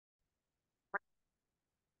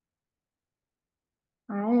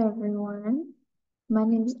everyone. My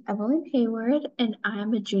name is Evelyn Hayward, and I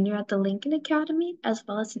am a junior at the Lincoln Academy, as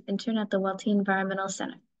well as an intern at the Welty Environmental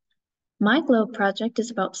Center. My GLOBE project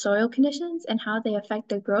is about soil conditions and how they affect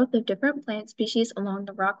the growth of different plant species along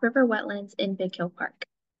the Rock River wetlands in Big Hill Park.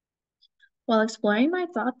 While exploring my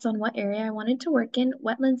thoughts on what area I wanted to work in,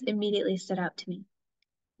 wetlands immediately stood out to me.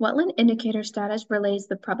 Wetland indicator status relays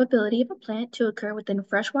the probability of a plant to occur within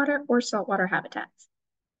freshwater or saltwater habitats.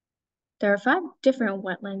 There are 5 different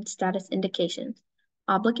wetland status indications: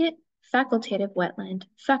 obligate, facultative wetland,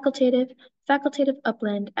 facultative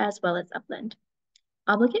upland, as well as upland.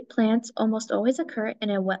 Obligate plants almost always occur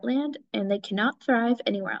in a wetland and they cannot thrive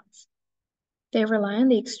anywhere else. They rely on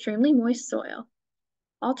the extremely moist soil.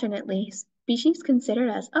 Alternately, species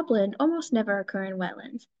considered as upland almost never occur in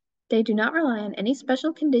wetlands. They do not rely on any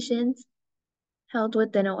special conditions held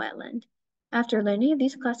within a wetland. After learning of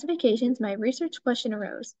these classifications, my research question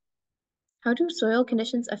arose. How do soil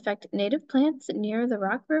conditions affect native plants near the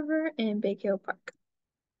Rock River in Big Hill Park?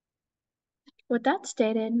 With that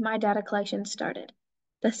stated, my data collection started.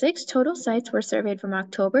 The 6 total sites were surveyed from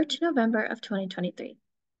October to November of 2023.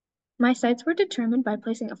 My sites were determined by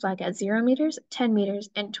placing a flag at 0 meters, 10 meters,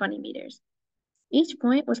 and 20 meters. Each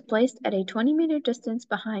point was placed at a 20-meter distance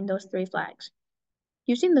behind those 3 flags.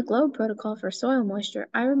 Using the GLOBE protocol for soil moisture,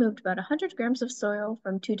 I removed about 100 grams of soil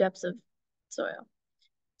from 2 depths of soil: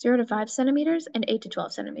 0 to 5 centimeters and 8 to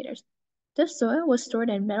 12 centimeters. This soil was stored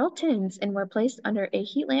in metal tins and were placed under a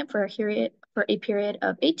heat lamp for a period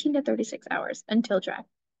of 18 to 36 hours until dry.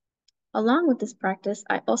 Along with this practice,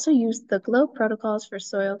 I also used the GLOBE protocols for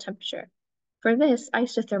soil temperature. For this, I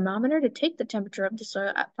used a thermometer to take the temperature of the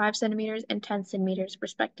soil at 5 centimeters and 10 centimeters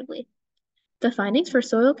respectively. The findings for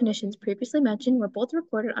soil conditions previously mentioned were both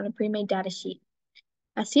recorded on a pre-made data sheet.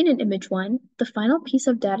 As seen in image 1, the final piece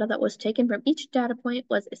of data that was taken from each data point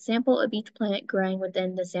was a sample of each plant growing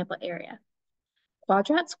within the sample area.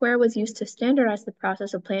 Quadrat square was used to standardize the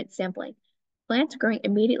process of plant sampling. Plants growing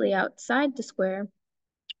immediately outside the square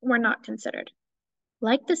were not considered.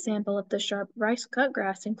 Like the sample of the sharp rice cut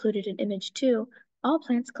grass included in image 2, all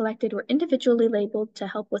plants collected were individually labeled to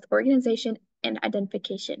help with organization and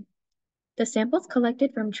identification. The samples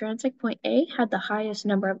collected from transect point A had the highest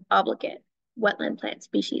number of obligate wetland plant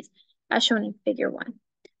species, as shown in figure 1.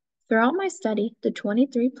 Throughout my study, the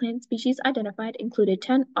 23 plant species identified included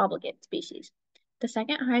 10 obligate species. The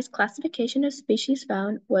second highest classification of species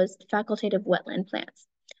found was facultative wetland plants,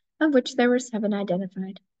 of which there were 7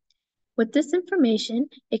 identified. With this information,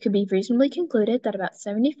 it could be reasonably concluded that about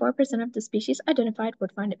 74% of the species identified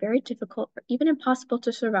would find it very difficult or even impossible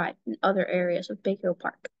to survive in other areas of Big Hill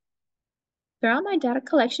Park. Throughout my data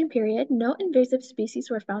collection period, no invasive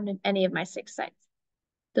species were found in any of my 6 sites.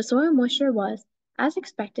 The soil moisture was, as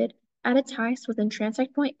expected, at its highest within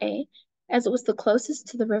transect point A, as it was the closest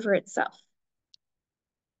to the river itself.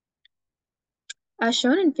 As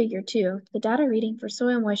shown in figure 2, the data reading for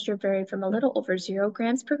soil moisture varied from a little over 0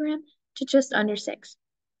 grams per gram to just under 6.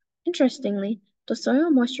 Interestingly, the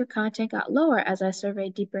soil moisture content got lower as I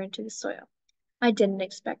surveyed deeper into the soil. I didn't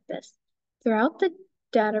expect this. Throughout the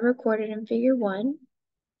data recorded in figure 1,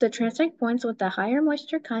 the transect points with the higher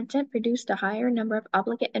moisture content produced a higher number of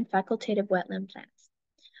obligate and facultative wetland plants.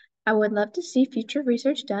 I would love to see future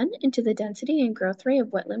research done into the density and growth rate of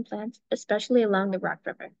wetland plants, especially along the Rock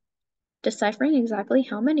River. Deciphering exactly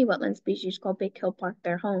how many wetland species call Big Hill Park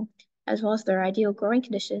their home, as well as their ideal growing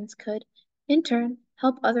conditions, could, in turn,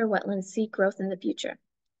 help other wetlands see growth in the future.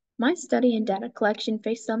 My study and data collection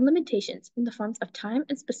faced some limitations in the forms of time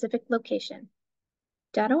and specific location.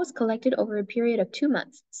 Data was collected over a period of 2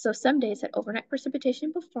 months, so some days had overnight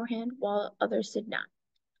precipitation beforehand while others did not.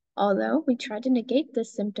 Although we tried to negate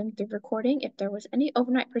this symptom through recording if there was any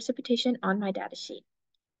overnight precipitation on my data sheet.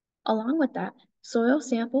 Along with that, soil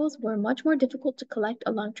samples were much more difficult to collect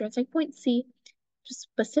along transect point C,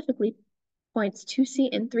 specifically points 2C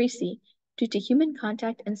and 3C, due to human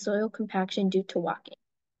contact and soil compaction due to walking.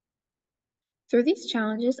 Through these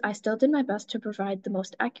challenges, I still did my best to provide the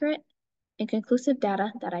most accurate and conclusive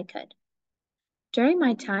data that I could. During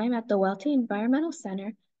my time at the Welty Environmental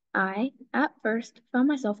Center, I, at first, found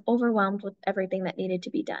myself overwhelmed with everything that needed to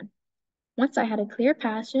be done. Once I had a clear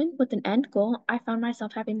passion with an end goal, I found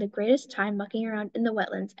myself having the greatest time mucking around in the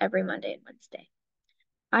wetlands every Monday and Wednesday.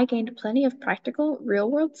 I gained plenty of practical,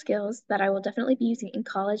 real-world skills that I will definitely be using in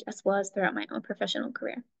college as well as throughout my own professional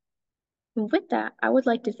career. With that, I would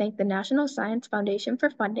like to thank the National Science Foundation for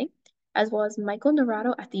funding, as well as Michael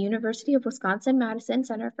Naranjo at the University of Wisconsin-Madison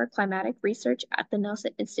Center for Climatic Research at the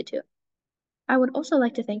Nelson Institute. I would also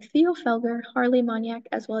like to thank Theo Felger, Harley Moniak,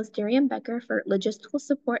 as well as Darien Becker for logistical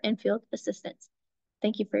support and field assistance.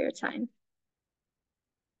 Thank you for your time.